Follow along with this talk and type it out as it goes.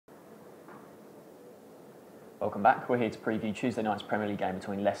Welcome back. We're here to preview Tuesday night's Premier League game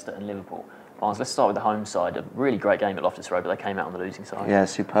between Leicester and Liverpool. Barnes, let's start with the home side. A really great game at Loftus Road, but they came out on the losing side. Yeah,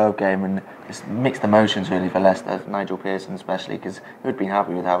 superb game, and it's mixed emotions really for Leicester, Nigel Pearson especially, because he would be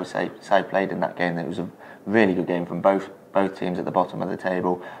happy with how his side played in that game. It was a really good game from both teams at the bottom of the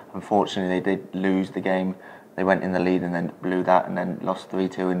table. Unfortunately, they did lose the game. They went in the lead and then blew that, and then lost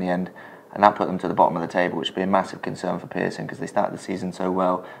 3-2 in the end. And that put them to the bottom of the table, which would be a massive concern for Pearson because they started the season so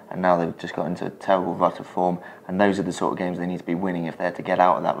well and now they've just got into a terrible rut of form. And those are the sort of games they need to be winning if they're to get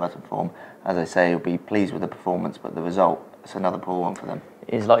out of that rut of form. As I say, you'll be pleased with the performance, but the result, it's another poor one for them.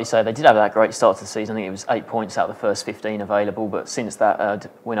 It is, like you say, they did have that great start to the season. I think it was 8 points out of the first 15 available, but since that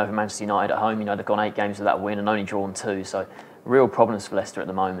win over Manchester United at home, they've gone 8 games without a win and only drawn 2. So real problems for Leicester at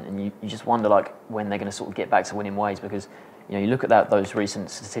the moment, and you just wonder when they're going to sort of get back to winning ways because you look at those recent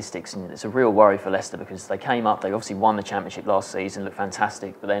statistics and it's a real worry for Leicester because they came up, they obviously won the Championship last season, looked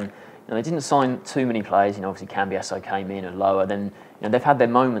fantastic, but then they didn't sign too many players. Obviously Cambiasso came in and lower. Then they've had their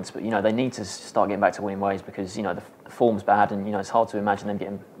moments, but they need to start getting back to winning ways because the form's bad and it's hard to imagine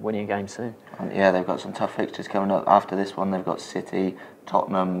them winning a game soon. Yeah, they've got some tough fixtures coming up after this one. They've got City,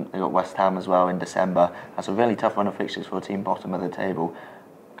 Tottenham, they've got West Ham as well in December. That's a really tough run of fixtures for a team bottom of the table.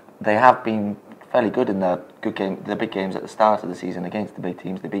 They have been fairly good in the big games at the start of the season against the big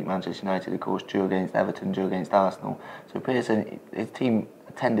teams. They beat Manchester United, of course, drew against Everton, drew against Arsenal. So Pearson, his team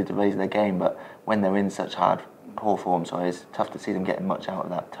tended to raise their game, but when they're in such poor form, so it's tough to see them getting much out of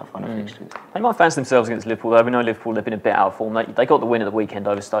that tough run of fixtures. They might fancy themselves against Liverpool, though. We know Liverpool, they've been a bit out of form. They got the win at the weekend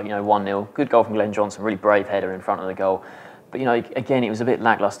over Stoke, 1-0. Good goal from Glenn Johnson, really brave header in front of the goal. But again, it was a bit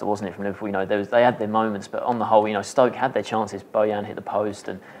lacklustre, wasn't it, from Liverpool? They had their moments, but on the whole, Stoke had their chances. Bojan hit the post,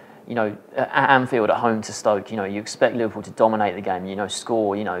 and at Anfield at home to Stoke, you expect Liverpool to dominate the game.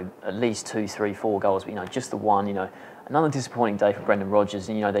 Score, at least 2, 3, 4 goals, but just the one. Another disappointing day for Brendan Rodgers.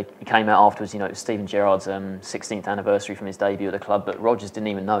 They came out afterwards. It was Steven Gerrard's 16th anniversary from his debut at the club, but Rodgers didn't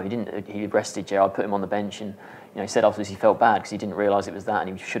even know. He rested Gerrard, put him on the bench, and he said afterwards he felt bad because he didn't realise it was that,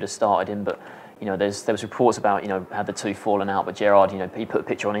 and he should have started him. But there was reports about had the two fallen out, but Gerrard he put a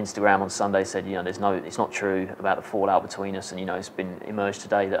picture on Instagram on Sunday, said it's not true about the fallout between us, and it's been emerged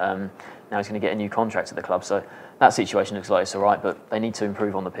today that now he's going to get a new contract at the club. So that situation looks like it's all right, but they need to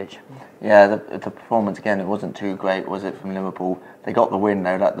improve on the pitch. Yeah, the performance again, it wasn't too great, was it, from Liverpool? They got the win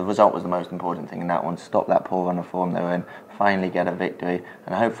though. The result was the most important thing in that one. Stop that poor run of form they were in, finally get a victory,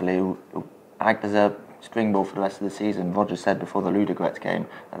 and hopefully it'll act as a springboard for the rest of the season. Rodgers said before the Ludogorets game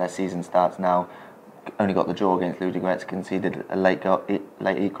that their season starts now. Only got the draw against Ludogorets, conceded a late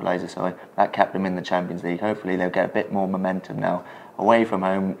equaliser, so that kept them in the Champions League. Hopefully they'll get a bit more momentum now. Away from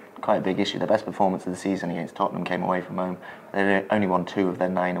home, quite a big issue. Their best performance of the season against Tottenham came away from home. They only won 2 of their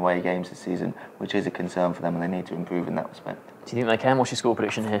 9 away games this season, which is a concern for them, and they need to improve in that respect. Do you think they can? What's your score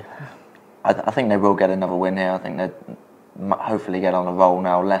prediction here? I think they will get another win here. I think they hopefully get on a roll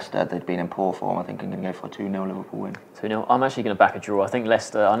now. Leicester, they've been in poor form. I think I'm going to go for a 2-0 Liverpool win. 2-0. I'm actually going to back a draw. I think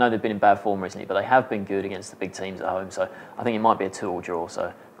Leicester, I know they've been in bad form recently, but they have been good against the big teams at home. So I think it might be a 2-2 draw. So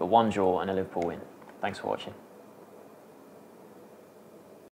I've got 1 draw and a Liverpool win. Thanks for watching.